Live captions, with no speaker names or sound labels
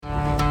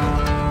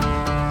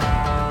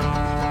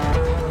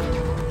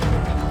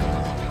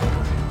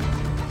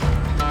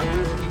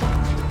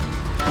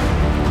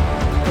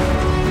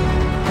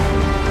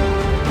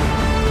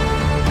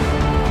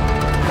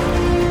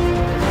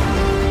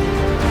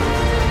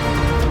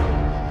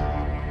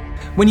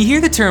When you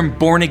hear the term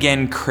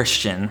born-again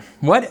Christian,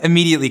 what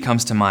immediately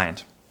comes to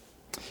mind?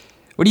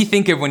 What do you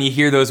think of when you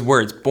hear those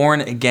words,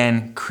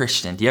 born-again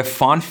Christian? Do you have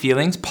fond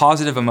feelings,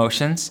 positive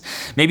emotions?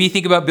 Maybe you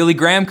think about Billy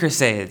Graham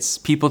crusades,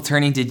 people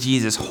turning to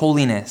Jesus,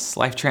 holiness,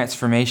 life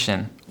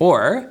transformation.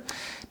 Or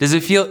does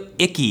it feel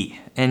icky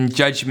and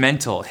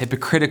judgmental,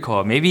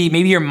 hypocritical? Maybe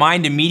your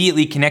mind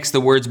immediately connects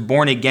the words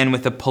born again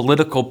with a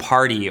political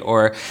party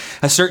or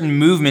a certain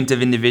movement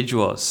of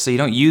individuals. So you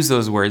don't use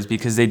those words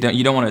because you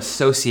don't want to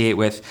associate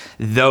with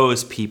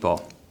those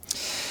people.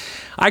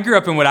 I grew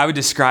up in what I would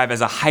describe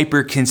as a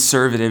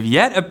hyper-conservative,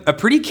 yet a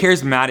pretty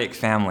charismatic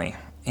family.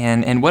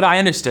 And what I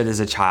understood as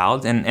a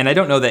child, and I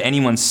don't know that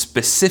anyone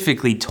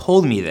specifically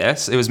told me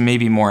this, it was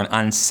maybe more an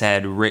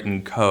unsaid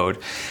written code,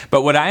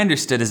 but what I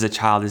understood as a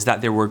child is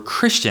that there were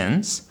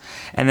Christians,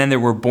 and then there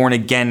were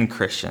born-again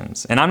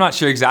Christians. And I'm not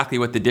sure exactly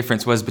what the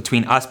difference was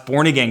between us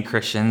born-again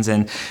Christians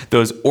and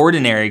those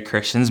ordinary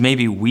Christians.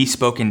 Maybe we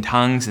spoke in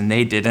tongues and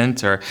they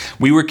didn't, or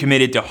we were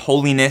committed to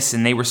holiness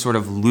and they were sort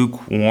of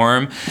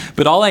lukewarm.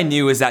 But all I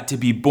knew is that to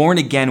be born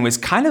again was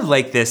kind of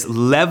like this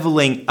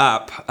leveling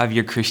up of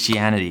your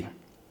Christianity.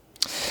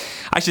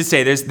 I should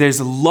say there's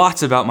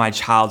lots about my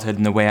childhood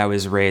and the way I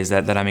was raised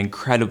that I'm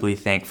incredibly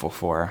thankful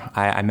for.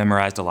 I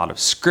memorized a lot of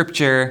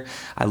scripture,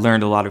 I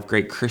learned a lot of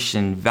great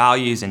Christian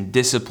values and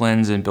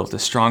disciplines and built a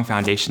strong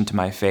foundation to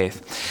my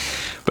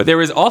faith. But there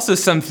was also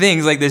some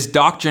things like this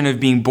doctrine of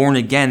being born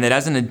again that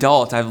as an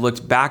adult I've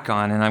looked back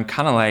on and I'm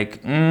kind of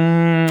like,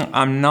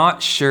 I'm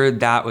not sure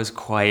that was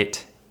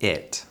quite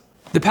it.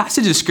 The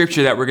passage of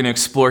scripture that we're going to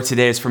explore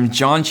today is from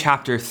John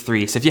chapter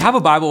 3. So if you have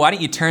a Bible, why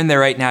don't you turn there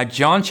right now,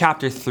 John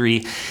chapter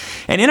 3.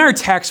 And in our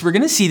text, we're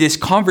going to see this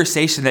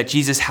conversation that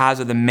Jesus has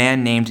with a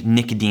man named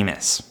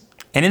Nicodemus.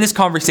 And in this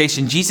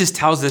conversation, Jesus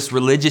tells this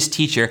religious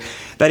teacher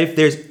that if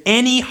there's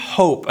any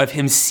hope of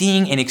him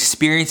seeing and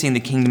experiencing the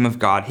kingdom of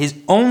God, his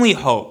only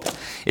hope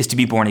is to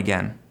be born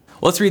again.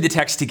 Let's read the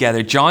text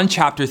together. John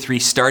chapter 3,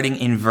 starting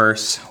in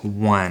verse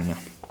 1.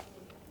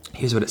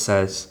 Here's what it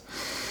says.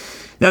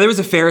 Now there was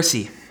a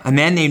Pharisee, a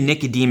man named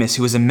Nicodemus,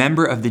 who was a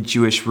member of the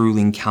Jewish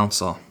ruling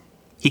council.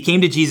 He came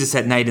to Jesus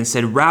at night and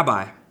said,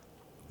 Rabbi,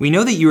 we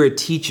know that you are a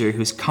teacher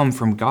who's come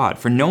from God,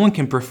 for no one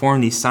can perform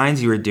these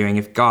signs you are doing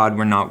if God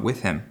were not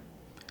with him.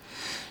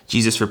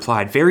 Jesus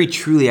replied, very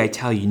truly I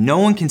tell you, no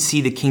one can see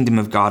the kingdom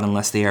of God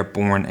unless they are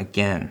born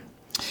again.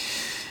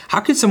 How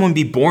can someone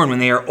be born when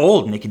they are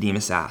old?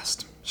 Nicodemus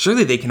asked.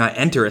 Surely they cannot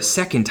enter a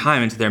second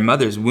time into their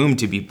mother's womb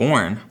to be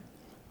born.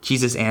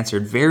 Jesus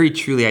answered, very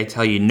truly I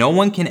tell you, no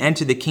one can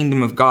enter the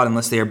kingdom of God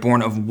unless they are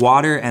born of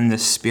water and the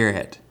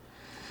Spirit.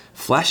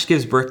 Flesh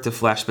gives birth to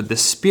flesh, but the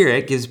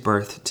Spirit gives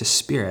birth to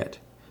spirit.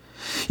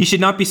 You should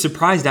not be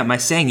surprised at my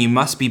saying you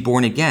must be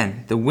born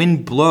again. The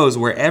wind blows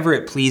wherever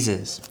it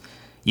pleases.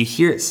 You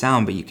hear its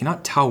sound, but you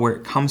cannot tell where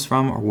it comes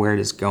from or where it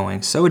is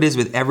going. So it is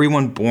with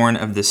everyone born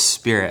of the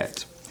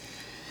Spirit.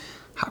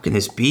 How can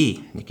this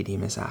be?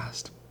 Nicodemus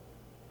asked.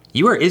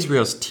 You are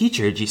Israel's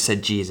teacher,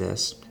 said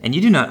Jesus, and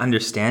you do not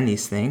understand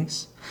these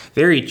things.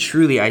 Very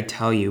truly I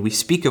tell you, we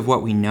speak of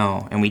what we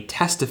know, and we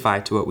testify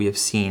to what we have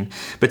seen,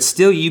 but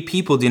still you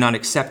people do not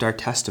accept our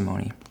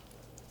testimony.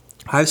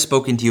 I have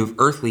spoken to you of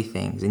earthly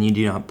things, and you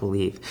do not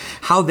believe.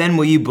 How then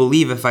will you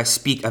believe if I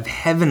speak of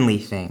heavenly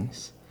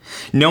things?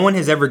 No one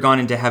has ever gone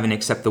into heaven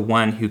except the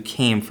one who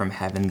came from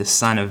heaven, the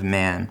Son of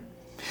Man.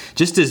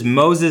 Just as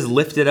Moses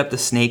lifted up the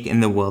snake in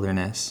the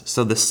wilderness,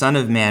 so the Son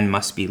of Man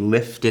must be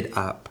lifted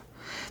up,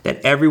 that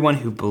everyone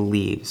who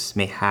believes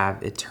may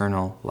have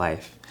eternal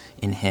life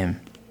in him.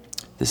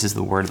 This is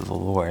the word of the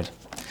Lord.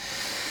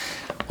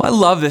 Well, I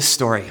love this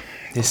story.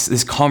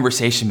 This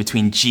conversation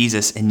between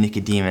Jesus and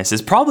Nicodemus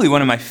is probably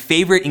one of my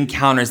favorite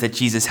encounters that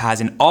Jesus has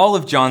in all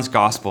of John's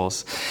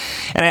Gospels.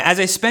 And as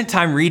I spent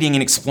time reading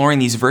and exploring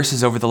these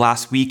verses over the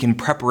last week in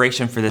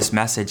preparation for this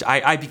message,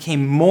 I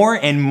became more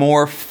and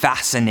more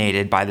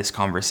fascinated by this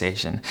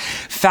conversation.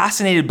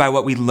 Fascinated by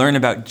what we learn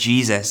about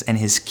Jesus and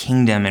his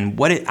kingdom and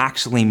what it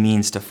actually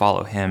means to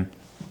follow him.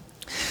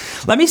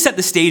 Let me set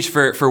the stage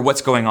for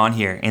what's going on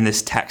here in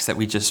this text that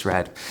we just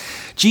read.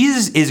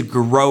 Jesus is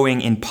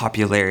growing in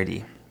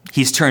popularity.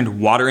 He's turned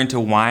water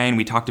into wine.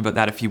 We talked about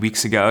that a few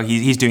weeks ago.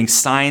 He's doing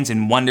signs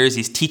and wonders.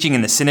 He's teaching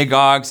in the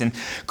synagogues, and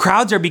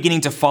crowds are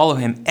beginning to follow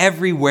him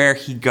everywhere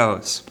he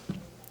goes.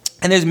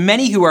 And there's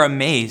many who are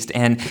amazed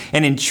and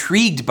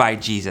intrigued by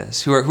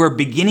Jesus, who are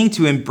beginning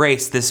to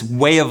embrace this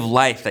way of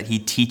life that he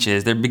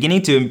teaches. They're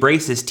beginning to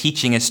embrace his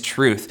teaching as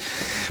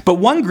truth. But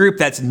one group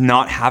that's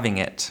not having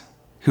it,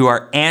 who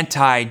are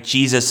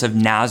anti-Jesus of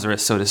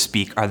Nazareth, so to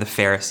speak, are the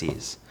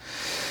Pharisees.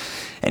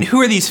 And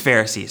who are these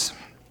Pharisees?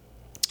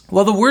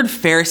 Well, the word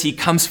Pharisee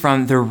comes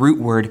from the root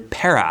word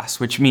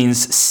peras, which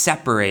means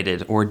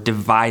separated or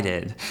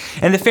divided.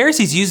 And the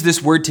Pharisees used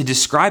this word to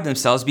describe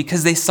themselves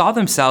because they saw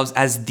themselves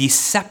as the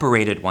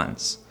separated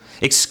ones,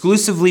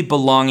 exclusively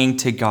belonging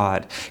to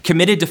God,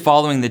 committed to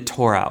following the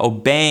Torah,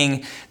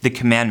 obeying the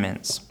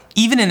commandments.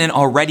 Even in an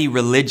already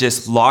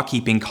religious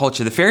law-keeping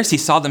culture, the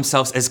Pharisees saw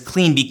themselves as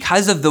clean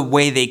because of the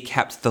way they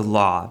kept the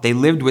law. They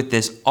lived with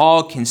this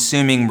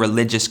all-consuming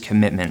religious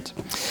commitment.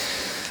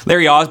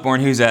 Larry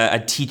Osborne, who's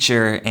a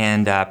teacher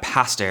and a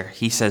pastor,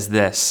 he says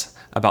this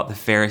about the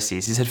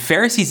Pharisees. He said,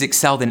 Pharisees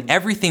excelled in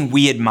everything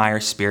we admire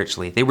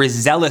spiritually. They were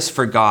zealous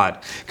for God,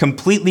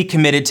 completely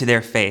committed to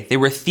their faith. They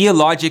were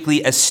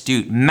theologically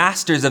astute,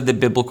 masters of the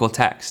biblical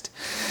text.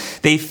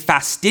 They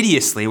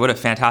fastidiously, what a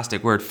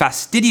fantastic word,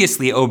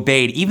 fastidiously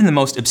obeyed even the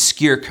most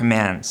obscure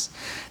commands.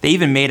 They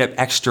even made up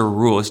extra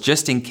rules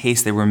just in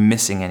case they were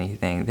missing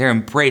anything. Their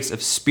embrace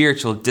of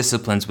spiritual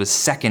disciplines was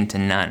second to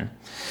none.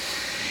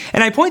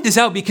 And I point this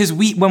out because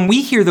when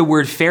we hear the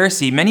word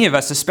Pharisee, many of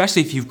us,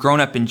 especially if you've grown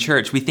up in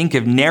church, we think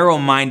of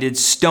narrow-minded,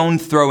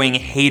 stone-throwing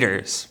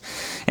haters.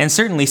 And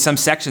certainly some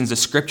sections of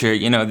scripture,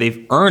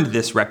 they've earned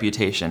this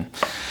reputation.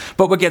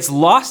 But what gets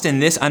lost in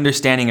this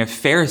understanding of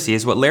Pharisee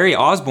is what Larry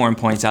Osborne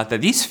points out,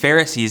 that these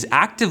Pharisees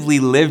actively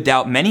lived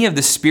out many of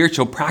the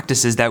spiritual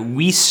practices that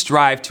we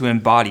strive to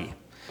embody.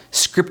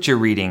 Scripture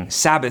reading,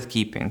 Sabbath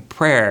keeping,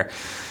 prayer.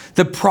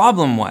 The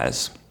problem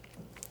was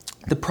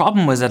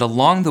that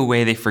along the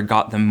way they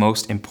forgot the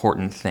most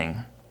important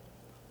thing,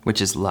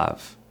 which is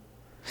love.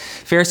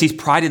 Pharisees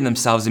prided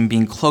themselves in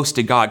being close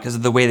to God because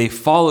of the way they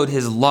followed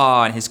his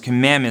law and his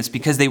commandments,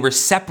 because they were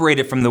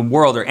separated from the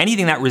world or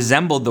anything that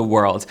resembled the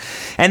world.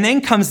 And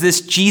then comes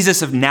this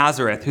Jesus of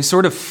Nazareth, who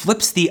sort of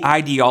flips the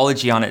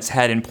ideology on its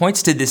head and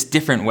points to this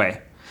different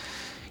way.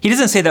 He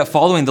doesn't say that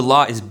following the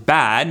law is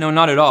bad, no,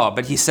 not at all,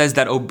 but he says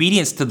that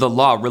obedience to the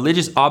law,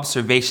 religious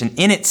observation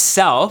in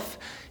itself,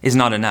 is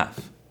not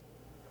enough.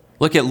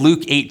 Look at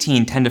Luke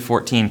 18,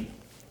 10-14.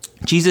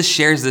 Jesus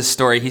shares this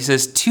story. He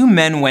says, 2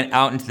 men went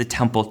out into the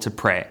temple to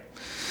pray.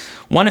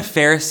 One a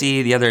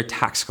Pharisee, the other a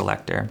tax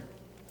collector.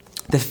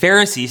 The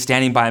Pharisee,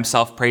 standing by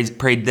himself,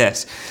 prayed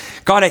this: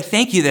 God, I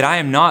thank you that I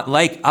am not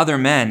like other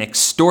men,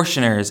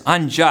 extortioners,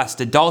 unjust,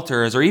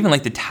 adulterers, or even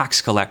like the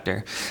tax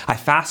collector. I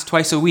fast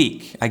twice a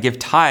week. I give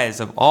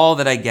tithes of all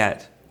that I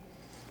get.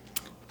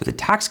 But the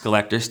tax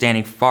collector,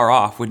 standing far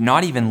off, would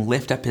not even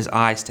lift up his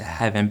eyes to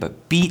heaven,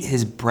 but beat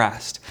his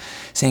breast,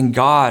 saying,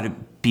 God,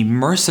 be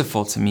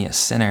merciful to me, a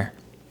sinner.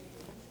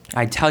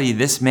 I tell you,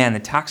 this man, the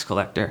tax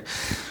collector,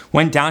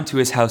 went down to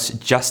his house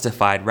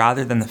justified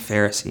rather than the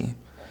Pharisee.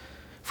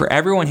 For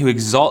everyone who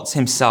exalts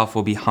himself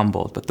will be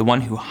humbled, but the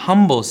one who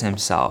humbles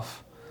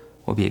himself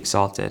will be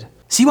exalted.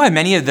 See why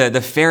many of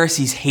the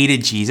Pharisees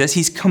hated Jesus?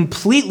 He's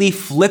completely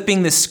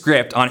flipping the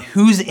script on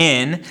who's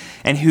in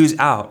and who's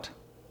out.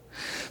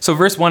 So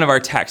verse 1 of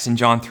our text in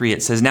John 3,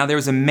 it says, Now there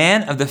was a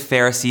man of the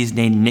Pharisees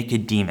named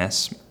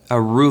Nicodemus,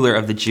 a ruler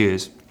of the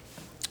Jews.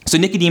 So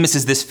Nicodemus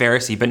is this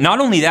Pharisee, but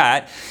not only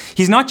that,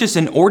 he's not just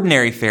an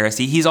ordinary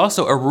Pharisee, he's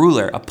also a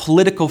ruler, a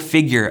political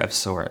figure of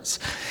sorts.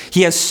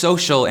 He has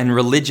social and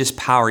religious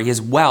power, he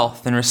has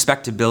wealth and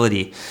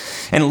respectability.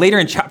 And later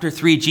in chapter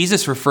 3,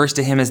 Jesus refers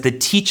to him as the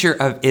teacher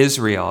of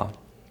Israel.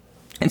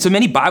 And so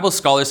many Bible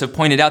scholars have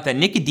pointed out that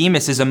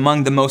Nicodemus is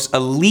among the most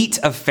elite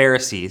of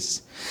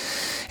Pharisees.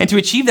 And to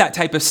achieve that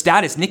type of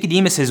status,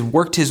 Nicodemus has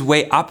worked his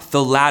way up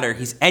the ladder.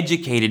 He's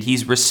educated,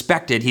 he's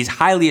respected, he's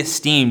highly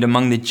esteemed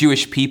among the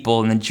Jewish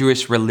people and the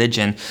Jewish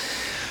religion.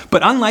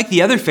 But unlike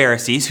the other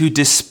Pharisees who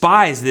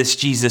despise this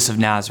Jesus of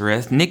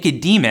Nazareth,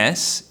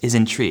 Nicodemus is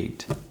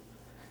intrigued.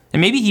 And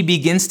maybe he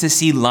begins to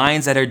see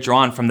lines that are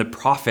drawn from the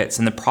prophets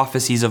and the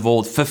prophecies of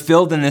old,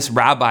 fulfilled in this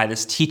rabbi,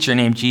 this teacher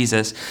named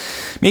Jesus.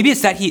 Maybe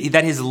it's that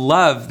his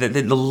love, that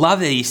the love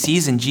that he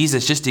sees in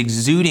Jesus just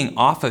exuding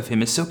off of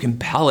him is so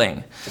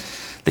compelling.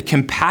 The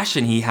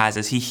compassion he has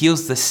as he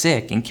heals the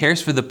sick and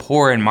cares for the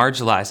poor and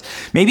marginalized.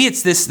 Maybe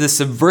it's the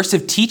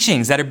subversive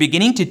teachings that are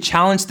beginning to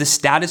challenge the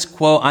status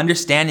quo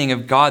understanding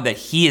of God that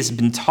he has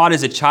been taught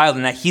as a child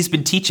and that he's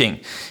been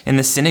teaching in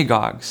the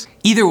synagogues.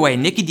 Either way,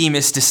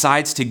 Nicodemus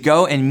decides to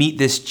go and meet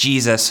this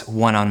Jesus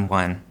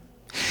one-on-one.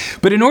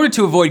 But in order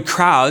to avoid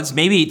crowds,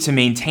 maybe to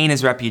maintain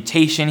his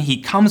reputation,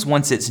 he comes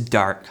once it's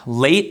dark,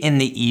 late in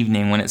the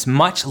evening, when it's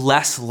much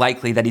less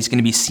likely that he's going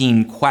to be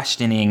seen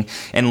questioning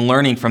and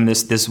learning from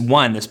this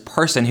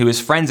person who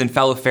his friends and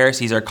fellow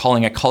Pharisees are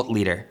calling a cult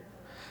leader.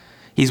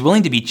 He's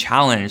willing to be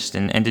challenged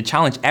and to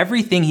challenge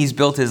everything he's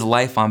built his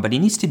life on, but he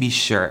needs to be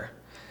sure.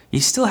 He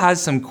still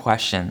has some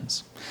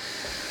questions.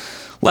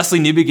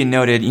 Leslie Newbigin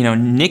noted,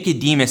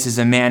 Nicodemus is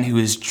a man who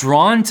is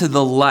drawn to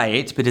the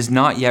light, but is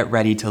not yet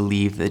ready to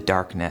leave the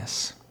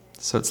darkness.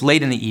 So it's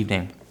late in the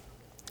evening.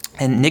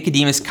 And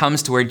Nicodemus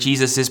comes to where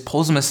Jesus is,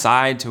 pulls him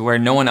aside to where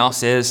no one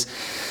else is.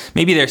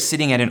 Maybe they're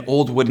sitting at an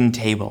old wooden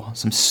table,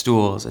 some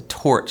stools, a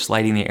torch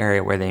lighting the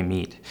area where they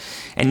meet.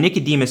 And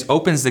Nicodemus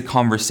opens the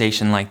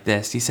conversation like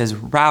this. He says,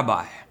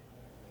 Rabbi,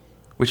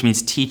 which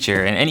means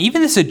teacher. And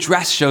even this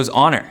address shows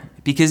honor.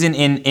 Because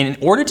in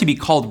order to be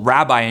called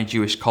rabbi in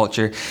Jewish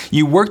culture,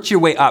 you worked your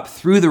way up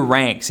through the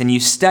ranks and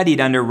you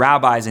studied under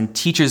rabbis and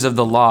teachers of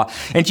the law.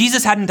 And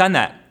Jesus hadn't done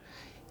that.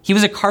 He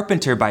was a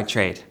carpenter by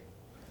trade.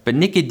 But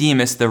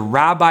Nicodemus, the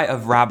rabbi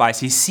of rabbis,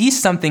 he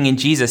sees something in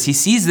Jesus. He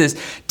sees this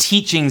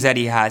teachings that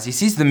he has. He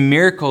sees the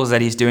miracles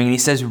that he's doing. And he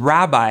says,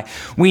 Rabbi,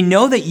 we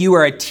know that you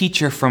are a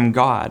teacher from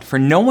God, for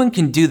no one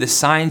can do the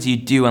signs you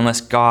do unless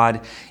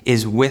God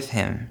is with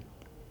him.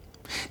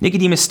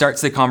 Nicodemus starts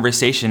the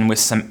conversation with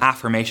some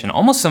affirmation,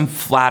 almost some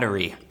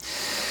flattery.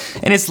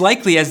 And it's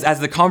likely as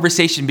the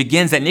conversation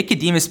begins that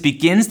Nicodemus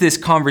begins this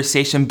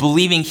conversation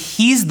believing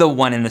he's the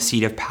one in the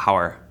seat of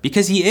power,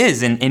 because he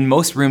is in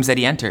most rooms that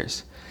he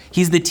enters.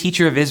 He's the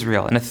teacher of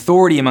Israel, an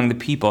authority among the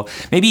people.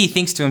 Maybe he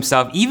thinks to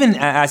himself, even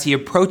as he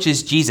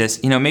approaches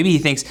Jesus, maybe he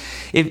thinks,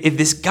 if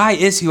this guy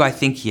is who I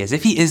think he is,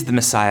 if he is the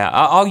Messiah,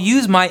 I'll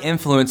use my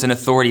influence and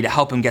authority to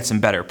help him get some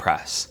better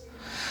press.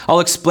 I'll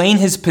explain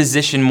his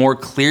position more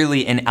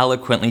clearly and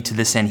eloquently to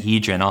the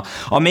Sanhedrin.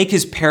 I'll make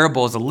his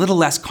parables a little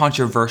less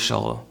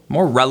controversial,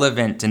 more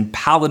relevant and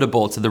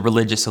palatable to the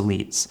religious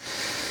elites.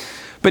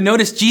 But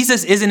notice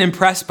Jesus isn't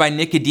impressed by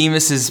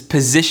Nicodemus's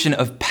position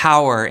of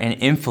power and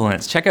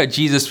influence. Check out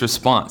Jesus'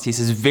 response. He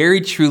says,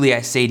 "Very truly I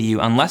say to you,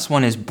 unless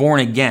one is born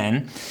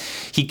again,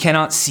 he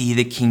cannot see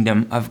the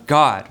kingdom of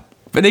God."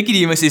 But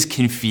Nicodemus is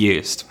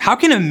confused. How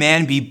can a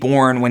man be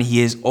born when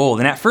he is old?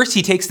 And at first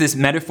he takes this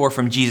metaphor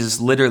from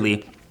Jesus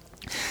literally.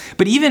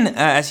 But even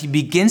as he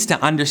begins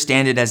to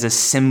understand it as a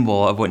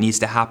symbol of what needs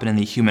to happen in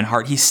the human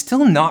heart, he's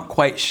still not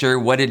quite sure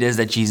what it is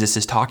that Jesus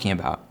is talking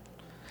about.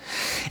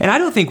 And I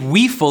don't think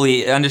we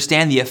fully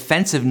understand the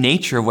offensive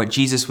nature of what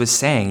Jesus was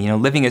saying,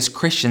 living as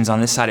Christians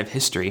on this side of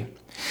history.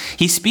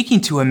 He's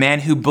speaking to a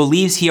man who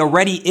believes he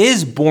already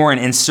is born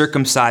and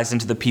circumcised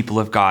into the people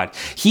of God.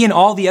 He and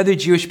all the other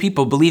Jewish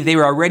people believe they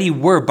already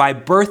were by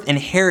birth and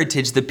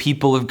heritage the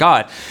people of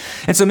God.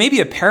 And so maybe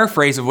a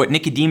paraphrase of what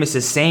Nicodemus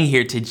is saying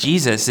here to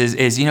Jesus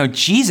is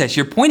Jesus,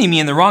 you're pointing me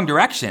in the wrong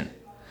direction.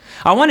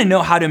 I want to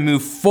know how to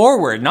move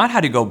forward, not how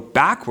to go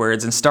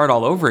backwards and start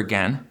all over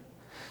again.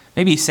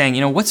 Maybe he's saying,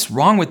 what's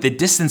wrong with the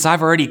distance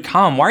I've already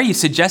come? Why are you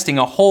suggesting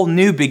a whole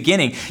new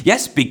beginning?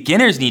 Yes,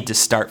 beginners need to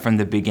start from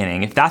the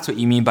beginning, if that's what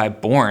you mean by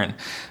born.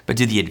 But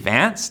do the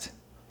advanced?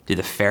 Do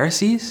the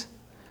Pharisees?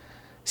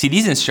 See,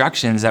 these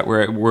instructions that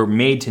were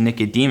made to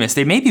Nicodemus,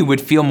 they maybe would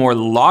feel more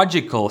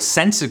logical,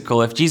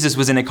 sensical if Jesus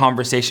was in a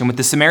conversation with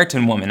the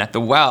Samaritan woman at the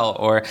well,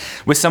 or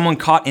with someone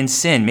caught in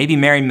sin, maybe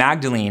Mary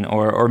Magdalene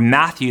or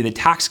Matthew, the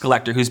tax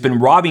collector who's been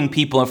robbing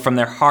people from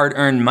their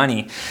hard-earned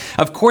money.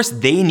 Of course,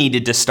 they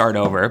needed to start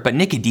over, but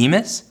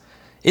Nicodemus,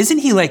 isn't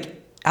he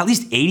like at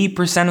least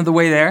 80% of the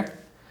way there?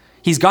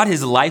 He's got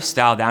his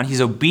lifestyle down.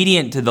 He's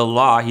obedient to the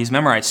law. He's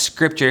memorized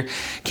scripture.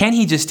 Can't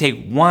he just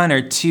take one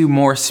or two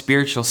more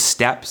spiritual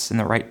steps in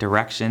the right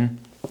direction?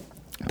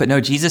 But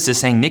no, Jesus is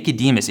saying,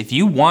 Nicodemus, if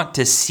you want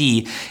to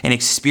see and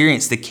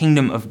experience the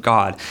kingdom of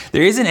God,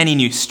 there isn't any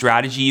new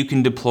strategy you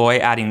can deploy,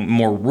 adding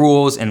more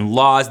rules and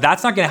laws.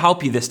 That's not going to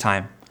help you this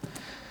time.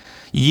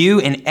 You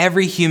and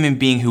every human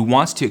being who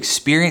wants to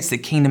experience the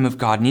kingdom of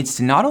God needs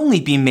to not only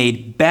be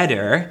made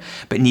better,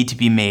 but need to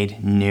be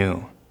made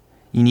new.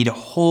 You need a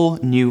whole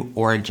new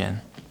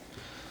origin.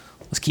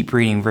 Let's keep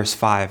reading verse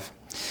 5.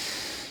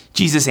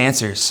 Jesus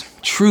answers,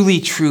 "Truly,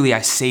 truly,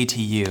 I say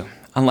to you,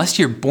 unless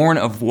you're born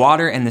of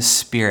water and the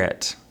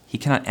Spirit, he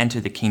cannot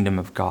enter the kingdom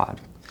of God.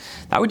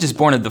 That which is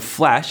born of the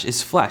flesh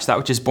is flesh. That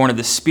which is born of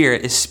the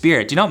Spirit is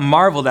spirit. Do not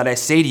marvel that I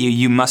say to you,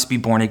 you must be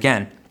born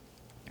again.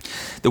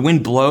 The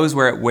wind blows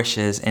where it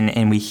wishes,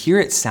 and we hear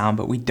its sound,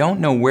 but we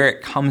don't know where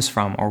it comes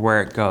from or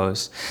where it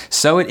goes.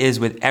 So it is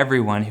with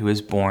everyone who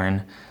is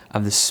born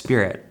of the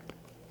Spirit."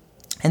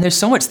 And there's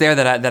so much there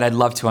that I'd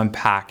love to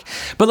unpack.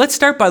 But let's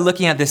start by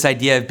looking at this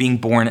idea of being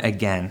born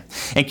again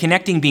and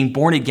connecting being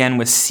born again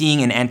with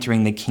seeing and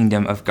entering the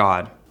kingdom of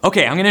God.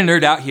 Okay, I'm going to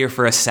nerd out here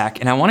for a sec,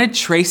 and I want to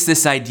trace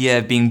this idea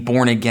of being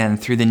born again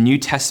through the New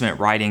Testament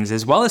writings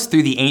as well as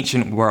through the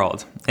ancient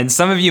world. And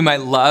some of you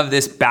might love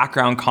this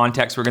background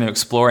context we're going to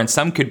explore, and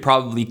some could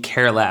probably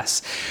care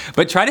less.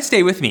 But try to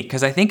stay with me,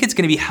 because I think it's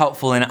going to be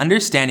helpful in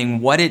understanding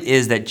what it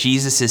is that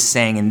Jesus is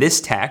saying in this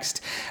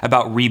text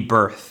about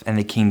rebirth and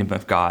the kingdom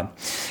of God.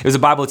 It was a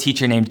Bible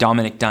teacher named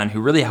Dominic Dunn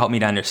who really helped me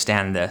to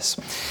understand this.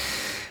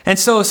 And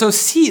so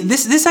see,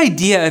 this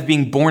idea of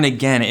being born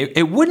again,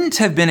 it wouldn't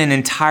have been an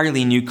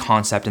entirely new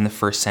concept in the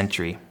first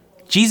century.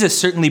 Jesus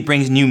certainly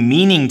brings new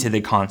meaning to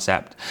the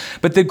concept,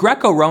 but the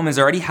Greco-Romans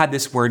already had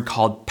this word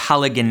called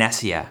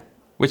palagenesia,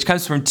 which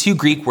comes from two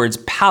Greek words,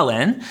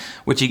 palen,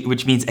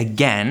 which means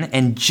again,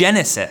 and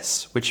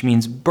genesis, which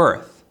means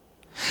birth.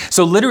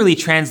 So literally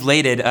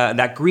translated,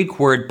 that Greek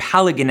word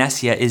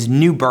palagenesia is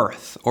new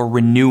birth or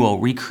renewal,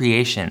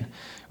 recreation,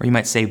 or you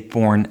might say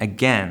born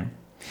again.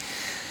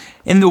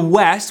 In the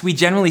West, we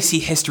generally see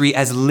history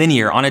as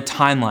linear on a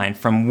timeline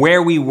from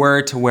where we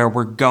were to where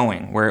we're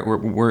going, where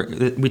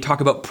we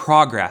talk about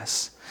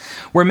progress.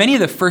 Where many of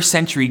the first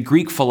century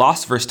Greek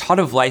philosophers taught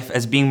of life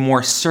as being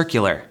more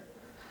circular.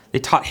 They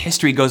taught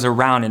history goes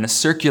around in a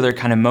circular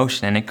kind of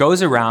motion, and it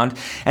goes around,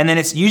 and then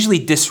it's usually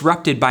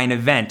disrupted by an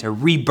event, a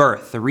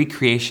rebirth, a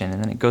recreation,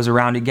 and then it goes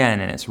around again,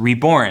 and it's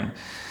reborn.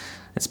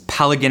 It's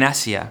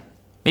palagenesia.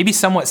 Maybe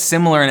somewhat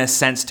similar in a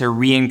sense to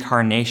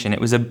reincarnation.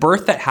 It was a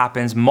birth that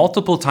happens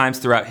multiple times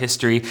throughout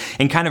history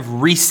and kind of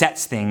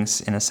resets things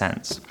in a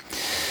sense.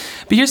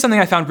 But here's something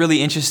I found really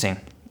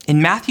interesting.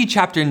 In Matthew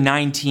chapter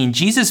 19,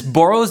 Jesus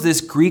borrows this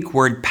Greek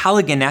word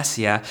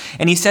palagenesia,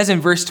 and he says in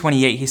verse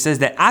 28, he says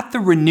that at the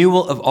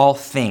renewal of all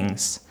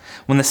things,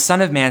 when the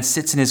Son of Man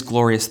sits in his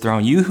glorious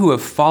throne, you who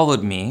have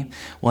followed me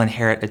will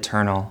inherit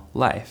eternal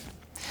life.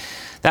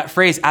 That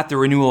phrase, at the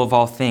renewal of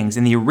all things,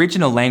 in the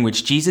original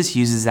language, Jesus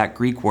uses that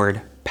Greek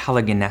word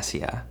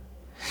palagenesia.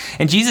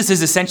 And Jesus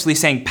is essentially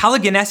saying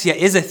palagenesia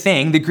is a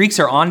thing, the Greeks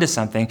are onto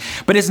something,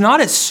 but it's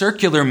not a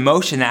circular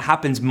motion that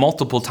happens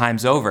multiple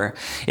times over.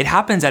 It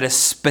happens at a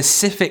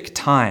specific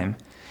time,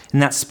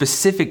 and that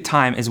specific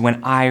time is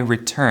when I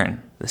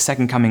return, the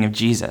second coming of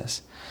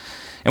Jesus.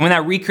 And when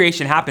that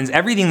recreation happens,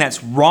 everything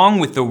that's wrong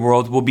with the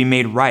world will be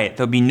made right.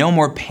 There'll be no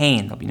more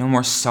pain. There'll be no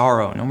more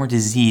sorrow, no more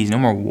disease, no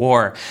more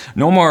war,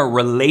 no more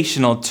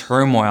relational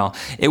turmoil.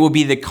 It will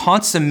be the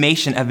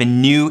consummation of a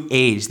new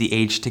age, the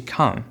age to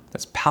come.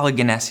 That's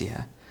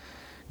palagenesia.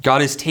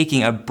 God is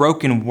taking a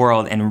broken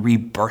world and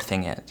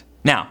rebirthing it.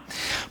 Now,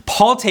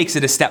 Paul takes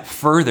it a step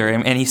further,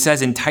 and he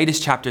says in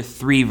Titus chapter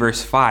 3,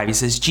 verse 5, he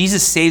says,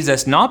 Jesus saves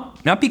us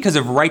not because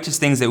of righteous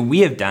things that we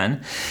have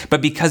done, but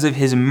because of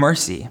his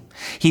mercy.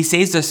 He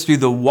saves us through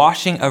the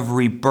washing of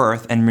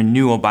rebirth and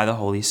renewal by the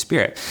Holy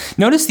Spirit.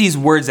 Notice these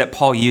words that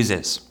Paul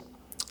uses.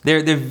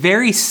 They're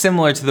very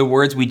similar to the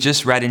words we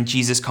just read in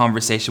Jesus'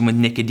 conversation with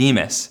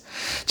Nicodemus.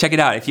 Check it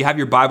out. If you have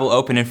your Bible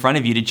open in front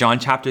of you to John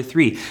chapter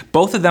 3,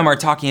 both of them are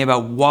talking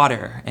about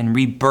water and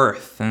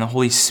rebirth and the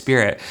Holy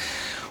Spirit.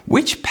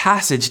 Which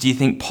passage do you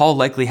think Paul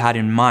likely had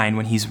in mind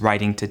when he's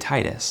writing to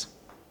Titus?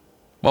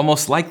 Well,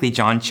 most likely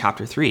John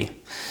chapter 3.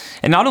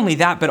 And not only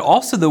that, but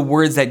also the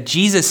words that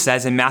Jesus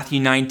says in Matthew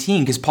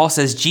 19, because Paul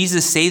says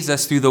Jesus saves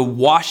us through the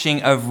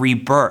washing of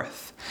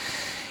rebirth.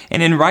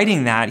 And in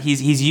writing that,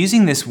 he's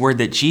using this word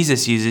that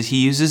Jesus uses.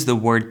 He uses the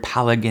word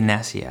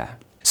palagenesia.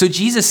 So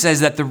Jesus says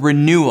that the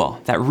renewal,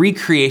 that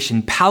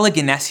recreation,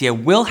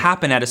 palagenesia, will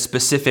happen at a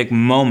specific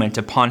moment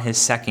upon his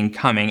second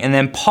coming. And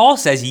then Paul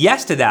says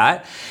yes to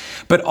that,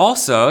 but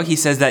also he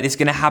says that it's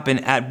going to happen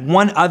at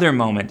one other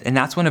moment, and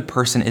that's when a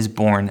person is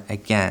born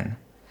again.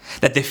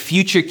 That the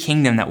future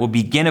kingdom that will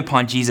begin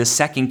upon Jesus'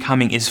 second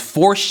coming is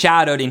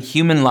foreshadowed in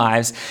human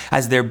lives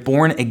as they're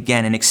born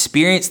again and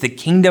experience the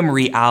kingdom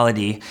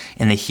reality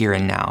in the here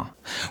and now.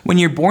 When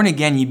you're born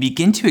again, you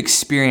begin to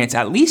experience,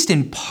 at least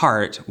in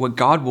part, what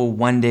God will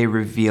one day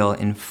reveal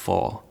in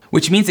full.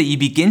 Which means that you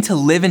begin to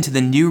live into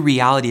the new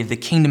reality of the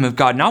kingdom of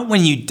God, not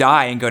when you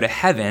die and go to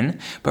heaven,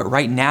 but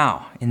right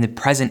now, in the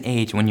present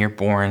age when you're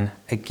born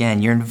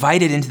again. You're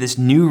invited into this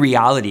new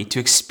reality to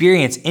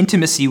experience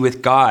intimacy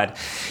with God.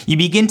 You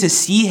begin to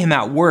see him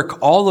at work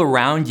all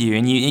around you,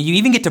 and you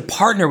even get to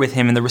partner with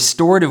him in the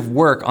restorative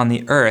work on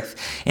the earth.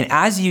 And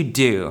as you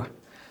do,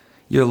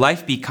 your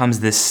life becomes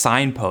this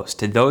signpost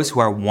to those who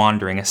are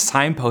wandering, a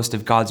signpost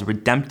of God's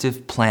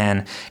redemptive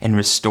plan and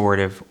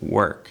restorative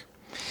work.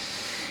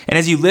 And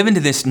as you live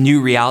into this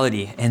new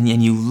reality and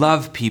you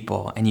love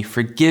people and you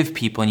forgive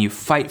people and you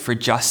fight for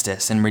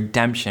justice and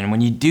redemption,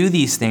 when you do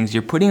these things,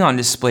 you're putting on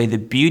display the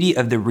beauty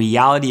of the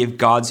reality of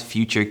God's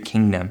future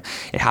kingdom.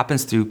 It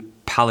happens through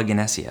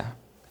palagenesia,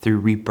 through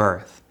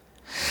rebirth.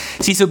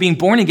 See, so being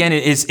born again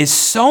is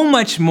so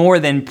much more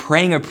than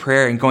praying a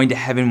prayer and going to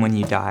heaven when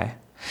you die.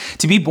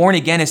 To be born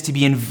again is to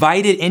be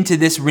invited into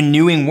this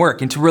renewing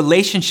work, into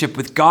relationship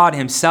with God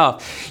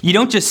himself. You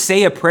don't just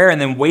say a prayer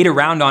and then wait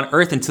around on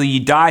earth until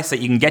you die so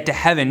that you can get to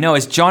heaven. No,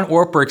 as John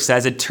Ortberg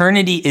says,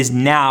 eternity is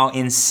now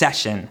in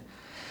session.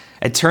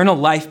 Eternal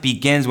life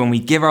begins when we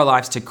give our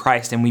lives to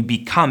Christ and we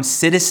become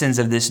citizens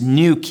of this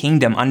new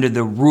kingdom under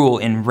the rule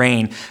and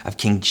reign of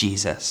King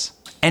Jesus.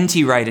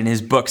 N.T. Wright, in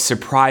his book,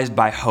 Surprised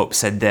by Hope,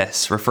 said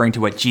this, referring to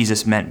what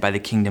Jesus meant by the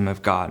kingdom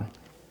of God.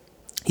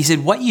 He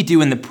said, what you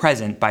do in the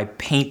present by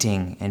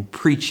painting and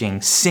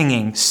preaching,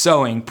 singing,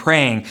 sewing,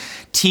 praying,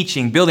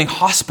 teaching, building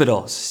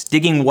hospitals,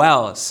 digging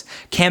wells,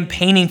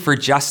 campaigning for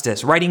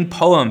justice, writing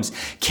poems,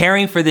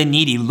 caring for the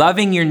needy,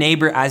 loving your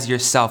neighbor as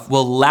yourself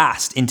will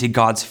last into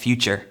God's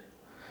future.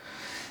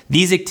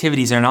 These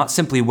activities are not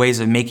simply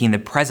ways of making the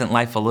present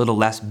life a little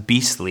less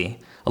beastly,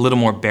 a little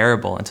more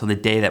bearable until the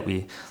day that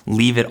we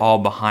leave it all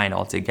behind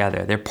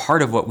altogether. They're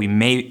part of what we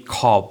may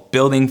call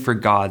building for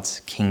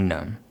God's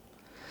kingdom.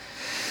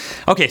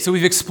 Okay, so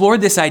we've explored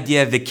this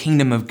idea of the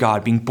kingdom of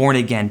God, being born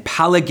again,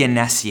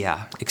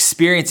 palagenesia,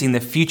 experiencing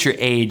the future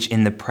age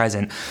in the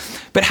present.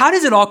 But how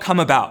does it all come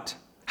about?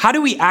 How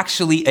do we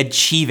actually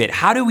achieve it?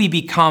 How do we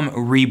become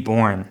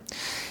reborn?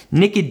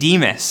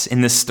 Nicodemus in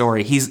this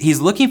story,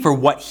 he's looking for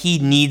what he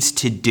needs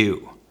to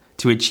do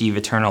to achieve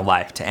eternal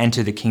life, to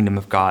enter the kingdom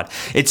of God.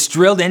 It's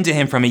drilled into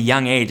him from a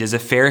young age as a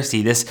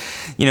Pharisee,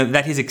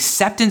 that his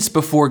acceptance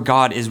before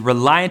God is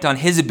reliant on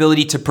his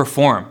ability to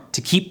perform,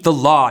 to keep the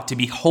law, to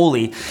be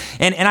holy.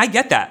 And I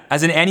get that.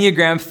 As an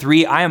Enneagram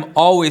 3, I am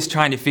always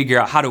trying to figure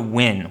out how to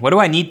win. What do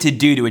I need to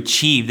do to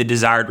achieve the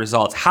desired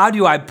results? How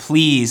do I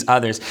please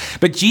others?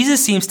 But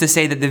Jesus seems to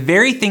say that the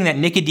very thing that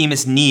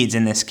Nicodemus needs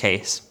in this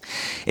case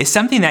is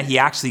something that he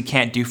actually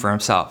can't do for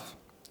himself.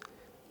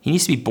 He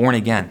needs to be born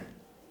again.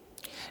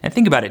 And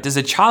think about it. Does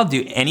a child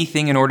do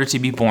anything in order to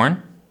be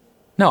born?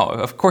 No,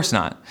 of course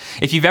not.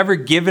 If you've ever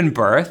given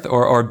birth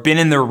or been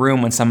in the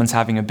room when someone's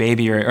having a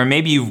baby, or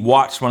maybe you've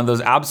watched one of those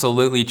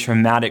absolutely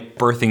traumatic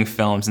birthing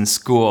films in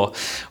school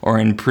or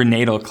in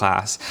prenatal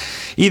class.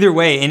 Either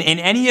way, in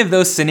any of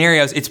those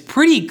scenarios, it's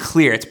pretty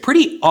clear, it's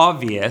pretty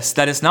obvious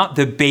that it's not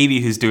the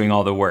baby who's doing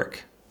all the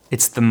work.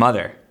 It's the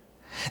mother.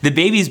 The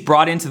baby's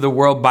brought into the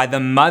world by the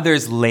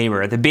mother's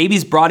labor. The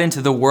baby's brought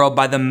into the world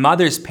by the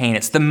mother's pain.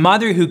 It's the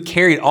mother who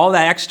carried all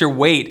that extra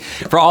weight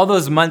for all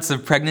those months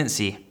of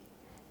pregnancy.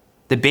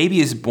 The baby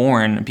is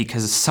born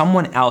because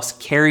someone else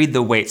carried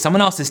the weight.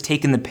 Someone else has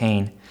taken the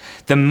pain.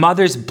 The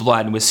mother's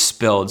blood was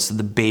spilled so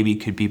the baby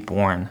could be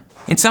born.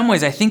 In some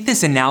ways, I think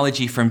this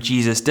analogy from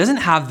Jesus doesn't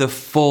have the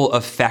full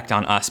effect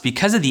on us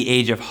because of the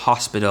age of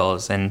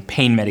hospitals and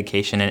pain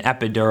medication and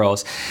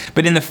epidurals.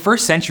 But in the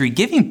first century,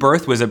 giving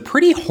birth was a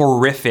pretty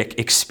horrific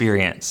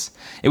experience.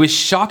 It was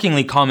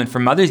shockingly common for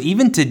mothers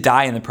even to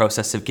die in the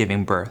process of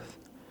giving birth.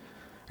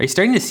 Are you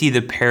starting to see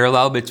the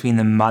parallel between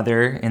the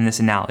mother in this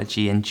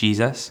analogy and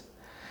Jesus?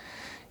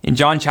 In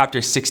John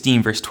chapter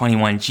 16, verse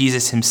 21,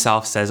 Jesus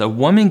himself says, "A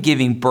woman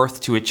giving birth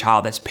to a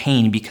child has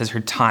pain because her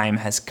time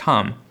has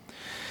come.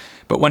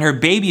 But when her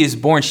baby is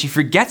born, she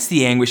forgets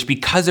the anguish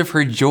because of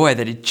her joy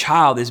that a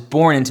child is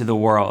born into the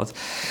world."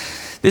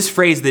 This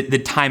phrase, that the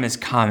time has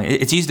come,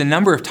 it's used a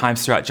number of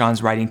times throughout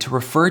John's writing to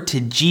refer to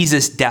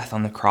Jesus' death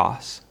on the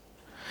cross.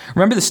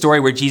 Remember the story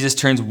where Jesus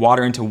turns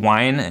water into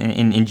wine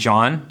in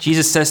John?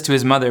 Jesus says to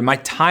his mother, "My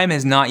time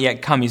has not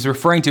yet come." He's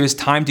referring to his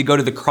time to go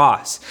to the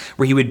cross,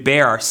 where he would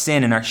bear our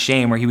sin and our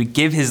shame, where he would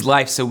give his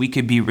life so we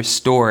could be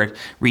restored,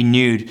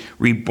 renewed,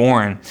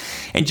 reborn.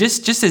 And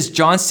just as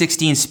John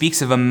 16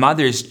 speaks of a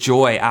mother's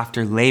joy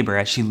after labor,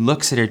 as she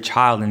looks at her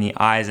child in the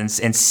eyes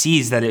and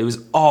sees that it was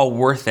all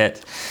worth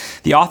it,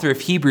 the author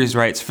of Hebrews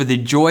writes, "For the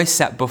joy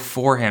set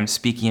before him,"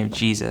 speaking of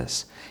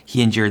Jesus,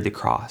 "he endured the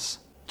cross."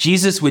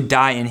 Jesus would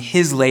die in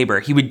his labor.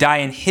 He would die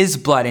in his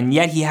blood, and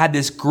yet he had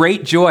this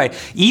great joy,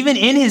 even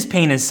in his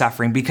pain and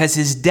suffering, because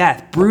his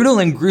death, brutal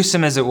and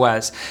gruesome as it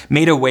was,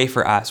 made a way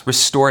for us,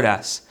 restored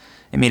us,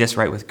 and made us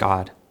right with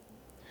God.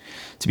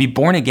 To be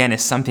born again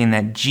is something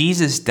that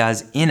Jesus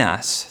does in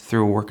us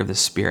through a work of the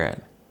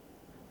Spirit.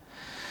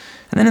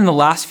 And then in the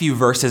last few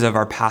verses of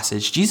our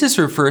passage, Jesus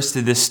refers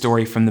to this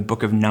story from the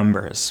book of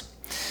Numbers.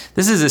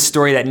 This is a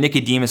story that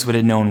Nicodemus would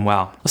have known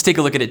well. Let's take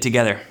a look at it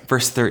together.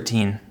 Verse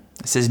 13.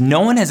 It says, "No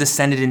one has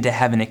ascended into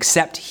heaven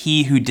except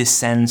he who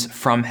descends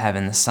from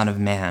heaven, the Son of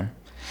Man.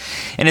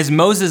 And as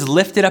Moses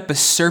lifted up a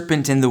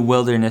serpent in the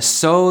wilderness,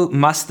 so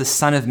must the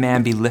Son of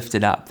Man be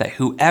lifted up, that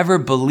whoever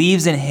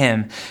believes in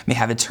him may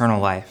have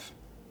eternal life."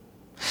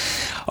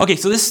 Okay,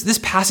 so this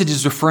passage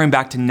is referring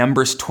back to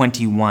Numbers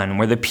 21,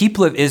 where the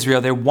people of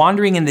Israel, they're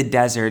wandering in the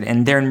desert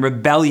and they're in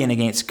rebellion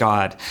against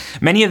God.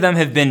 Many of them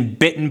have been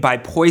bitten by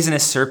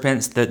poisonous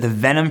serpents. The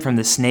venom from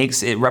the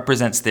snakes, it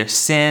represents their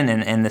sin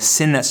and the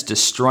sin that's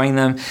destroying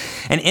them.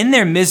 And in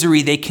their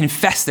misery, they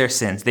confess their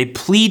sins. They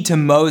plead to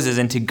Moses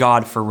and to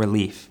God for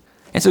relief.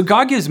 And so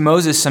God gives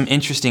Moses some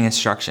interesting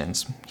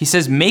instructions. He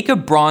says, "Make a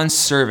bronze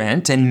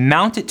serpent and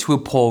mount it to a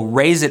pole,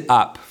 raise it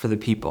up for the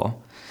people."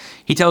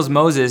 He tells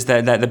Moses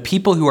that the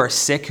people who are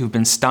sick, who've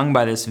been stung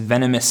by this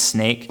venomous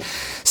snake,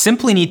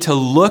 simply need to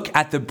look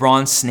at the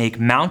bronze snake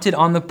mounted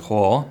on the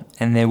pole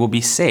and they will be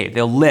saved.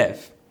 They'll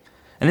live.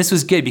 And this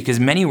was good because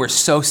many were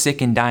so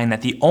sick and dying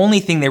that the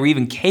only thing they were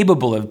even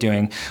capable of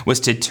doing was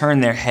to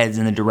turn their heads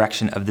in the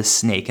direction of the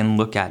snake and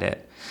look at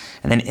it.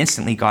 And then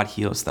instantly God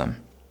heals them.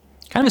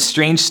 Kind of a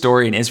strange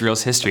story in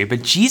Israel's history,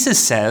 but Jesus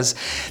says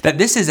that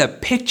this is a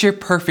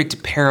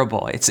picture-perfect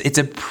parable. It's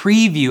a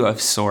preview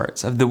of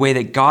sorts of the way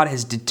that God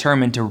has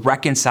determined to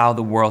reconcile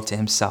the world to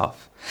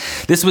himself.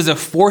 This was a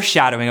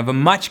foreshadowing of a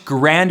much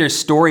grander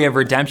story of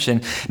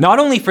redemption, not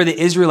only for the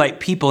Israelite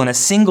people in a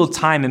single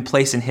time and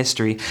place in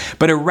history,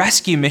 but a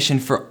rescue mission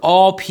for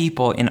all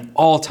people in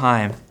all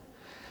time.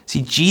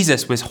 See,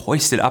 Jesus was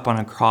hoisted up on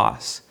a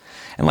cross.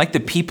 And like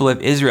the people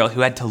of Israel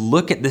who had to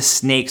look at the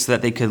snake so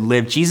that they could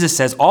live, Jesus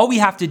says all we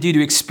have to do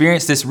to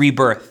experience this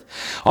rebirth,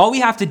 all we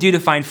have to do to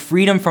find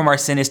freedom from our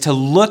sin is to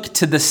look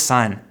to the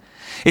Son,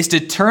 is to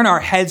turn our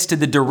heads to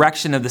the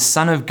direction of the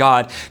Son of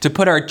God, to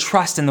put our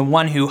trust in the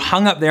one who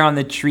hung up there on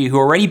the tree, who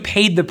already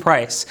paid the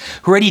price,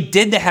 who already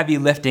did the heavy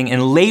lifting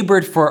and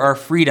labored for our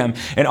freedom.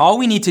 And all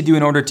we need to do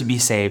in order to be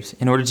saved,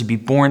 in order to be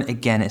born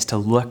again, is to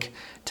look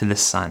to the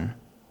Son.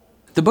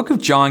 The book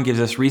of John gives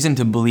us reason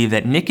to believe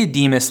that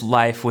Nicodemus'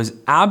 life was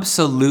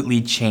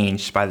absolutely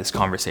changed by this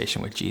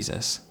conversation with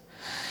Jesus.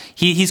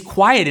 He's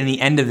quiet in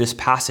the end of this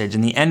passage,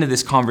 in the end of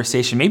this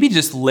conversation, maybe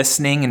just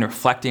listening and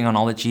reflecting on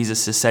all that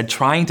Jesus has said,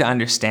 trying to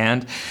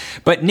understand.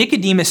 But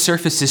Nicodemus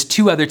surfaces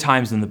two other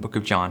times in the book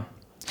of John.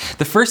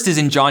 The first is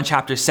in John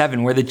chapter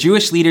 7, where the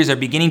Jewish leaders are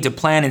beginning to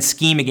plan and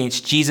scheme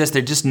against Jesus.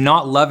 They're just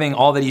not loving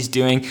all that he's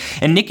doing.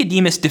 And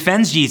Nicodemus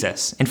defends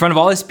Jesus in front of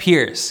all his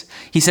peers.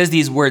 He says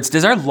these words,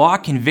 "Does our law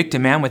convict a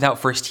man without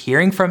first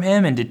hearing from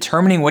him and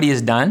determining what he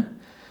has done?"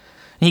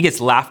 And he gets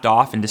laughed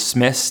off and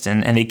dismissed,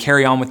 and they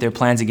carry on with their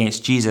plans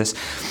against Jesus.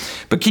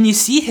 But can you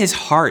see his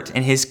heart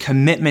and his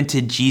commitment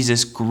to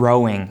Jesus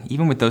growing,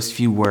 even with those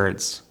few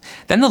words?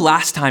 Then the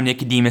last time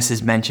Nicodemus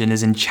is mentioned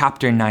is in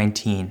chapter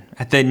 19,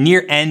 at the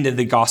near end of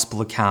the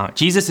gospel account.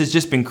 Jesus has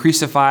just been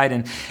crucified,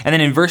 and then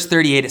in verse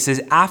 38 it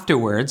says,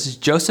 "Afterwards,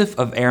 Joseph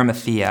of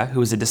Arimathea, who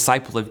was a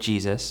disciple of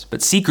Jesus,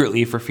 but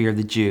secretly for fear of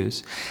the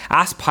Jews,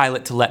 asked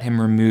Pilate to let him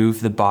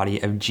remove the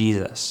body of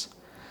Jesus.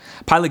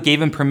 Pilate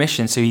gave him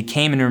permission, so he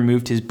came and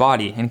removed his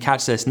body. And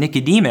catch this,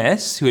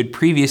 Nicodemus, who had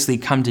previously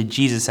come to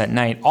Jesus at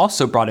night,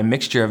 also brought a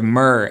mixture of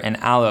myrrh and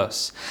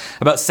aloes,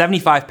 about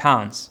 75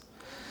 pounds.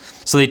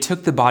 So they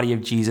took the body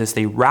of Jesus,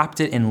 they wrapped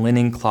it in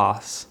linen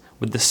cloths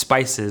with the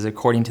spices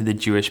according to the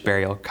Jewish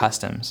burial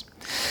customs.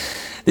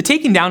 The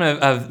taking down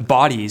of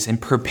bodies and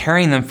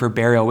preparing them for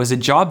burial was a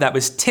job that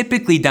was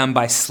typically done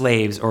by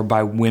slaves or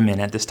by women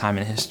at this time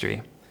in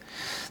history.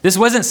 This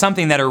wasn't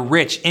something that a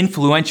rich,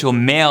 influential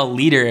male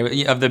leader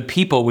of the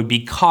people would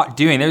be caught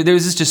doing. There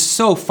was just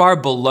so far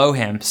below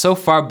him, so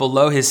far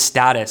below his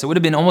status. It would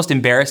have been almost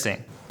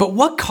embarrassing. But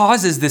what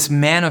causes this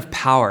man of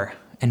power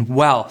and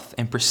wealth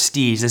and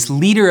prestige, this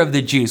leader of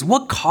the Jews,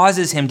 what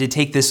causes him to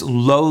take this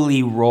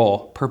lowly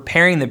role,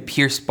 preparing the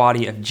pierced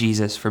body of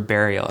Jesus for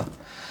burial?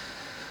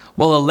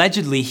 Well,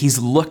 allegedly, he's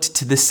looked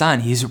to the Son.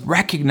 He's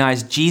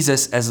recognized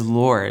Jesus as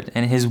Lord,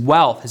 and his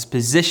wealth, his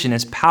position,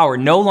 his power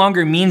no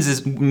longer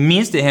means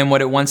to him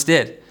what it once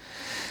did.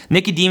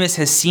 Nicodemus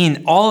has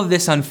seen all of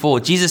this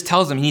unfold. Jesus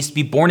tells him he needs to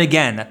be born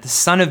again, that the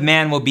Son of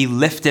Man will be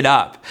lifted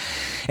up.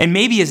 And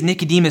maybe as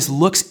Nicodemus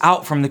looks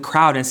out from the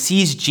crowd and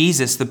sees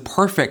Jesus, the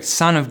perfect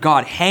Son of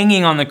God,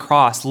 hanging on the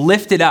cross,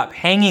 lifted up,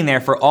 hanging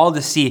there for all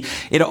to see,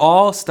 it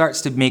all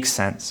starts to make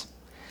sense.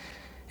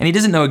 And he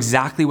doesn't know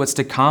exactly what's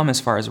to come as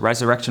far as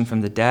resurrection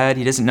from the dead.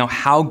 He doesn't know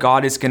how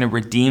God is going to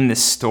redeem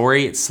this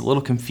story. It's a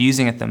little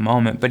confusing at the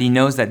moment, but he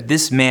knows that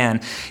this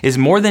man is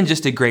more than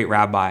just a great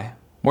rabbi,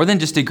 more than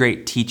just a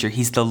great teacher.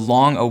 He's the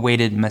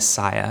long-awaited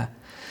Messiah,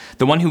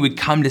 the one who would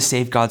come to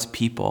save God's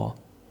people.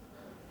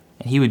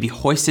 And he would be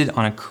hoisted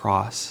on a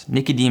cross.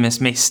 Nicodemus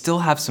may still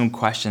have some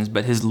questions,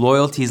 but his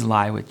loyalties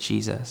lie with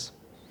Jesus.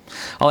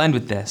 I'll end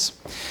with this.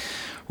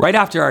 Right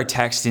after our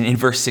text in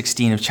verse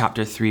 16 of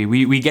chapter 3,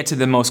 we get to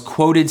the most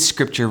quoted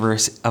scripture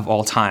verse of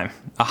all time,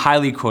 a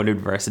highly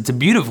quoted verse. It's a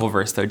beautiful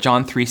verse, though,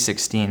 John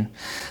 3:16.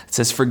 It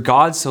says, "For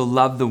God so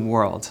loved the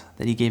world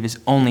that he gave his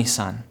only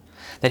Son,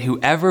 that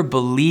whoever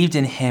believed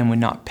in him would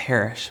not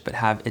perish, but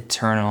have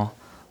eternal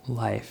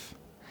life."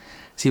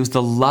 See, it was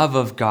the love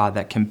of God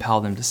that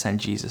compelled him to send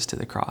Jesus to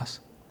the cross.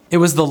 It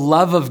was the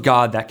love of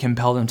God that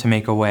compelled him to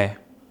make a way.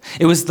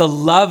 It was the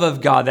love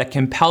of God that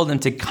compelled him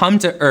to come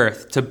to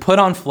earth, to put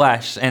on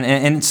flesh.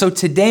 And so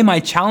today, my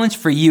challenge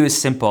for you is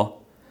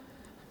simple.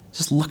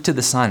 Just look to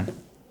the Son.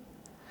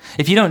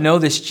 If you don't know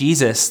this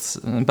Jesus,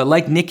 but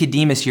like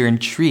Nicodemus, you're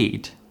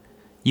intrigued,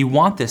 you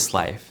want this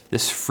life,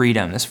 this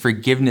freedom, this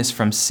forgiveness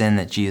from sin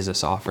that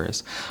Jesus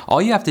offers,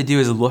 all you have to do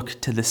is look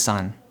to the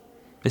Son.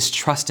 Just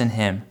trust in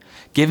him.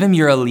 Give him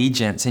your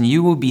allegiance and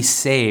you will be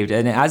saved.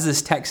 And as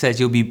this text says,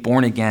 you'll be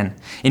born again,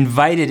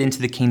 invited into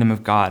the kingdom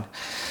of God.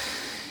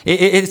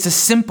 It's as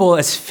simple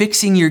as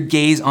fixing your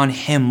gaze on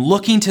him,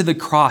 looking to the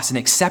cross and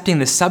accepting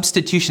the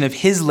substitution of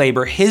his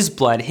labor, his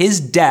blood, his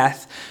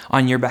death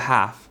on your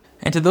behalf.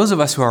 And to those of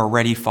us who are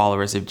already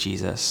followers of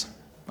Jesus,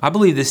 I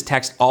believe this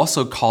text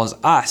also calls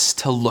us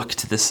to look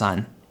to the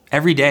Son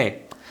every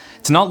day.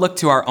 To not look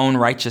to our own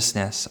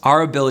righteousness,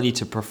 our ability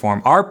to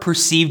perform, our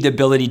perceived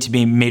ability to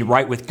be made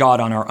right with God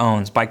on our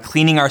own, by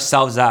cleaning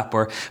ourselves up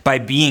or by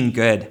being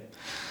good.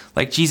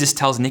 Like Jesus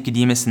tells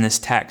Nicodemus in this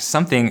text,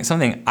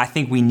 something I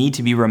think we need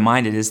to be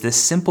reminded is this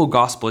simple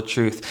gospel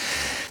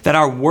truth that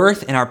our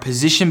worth and our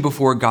position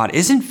before God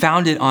isn't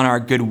founded on our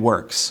good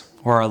works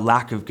or our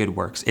lack of good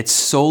works. It's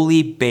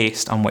solely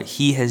based on what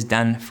he has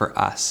done for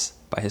us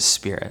by his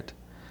Spirit.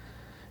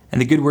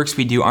 And the good works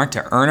we do aren't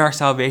to earn our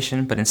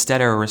salvation, but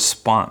instead are a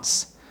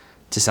response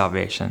to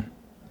salvation.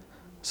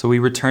 So we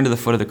return to the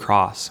foot of the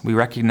cross. We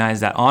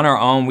recognize that on our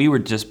own, we were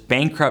just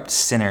bankrupt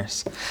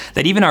sinners,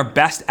 that even our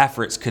best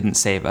efforts couldn't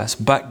save us.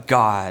 But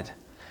God,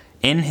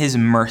 in his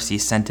mercy,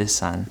 sent his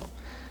Son,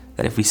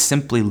 that if we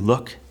simply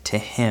look to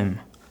him,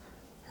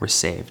 we're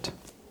saved.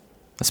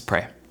 Let's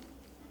pray.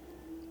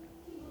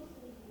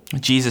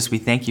 Jesus, we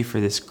thank you for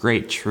this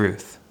great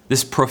truth,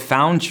 this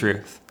profound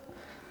truth,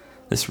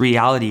 this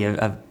reality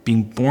of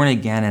being born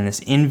again and this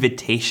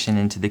invitation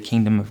into the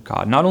kingdom of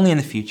God, not only in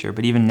the future,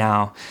 but even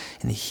now,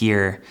 in the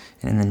here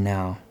and in the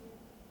now.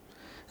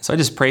 So I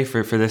just pray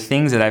for the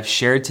things that I've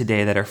shared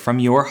today that are from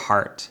your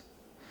heart,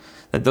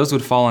 that those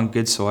would fall on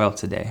good soil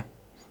today,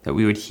 that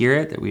we would hear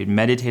it, that we would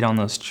meditate on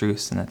those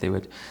truths, and that they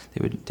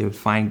would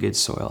find good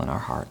soil in our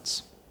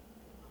hearts.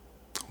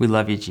 We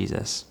love you,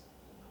 Jesus.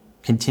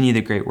 Continue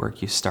the great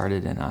work you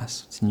started in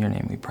us. It's in your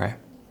name we pray.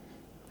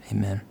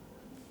 Amen.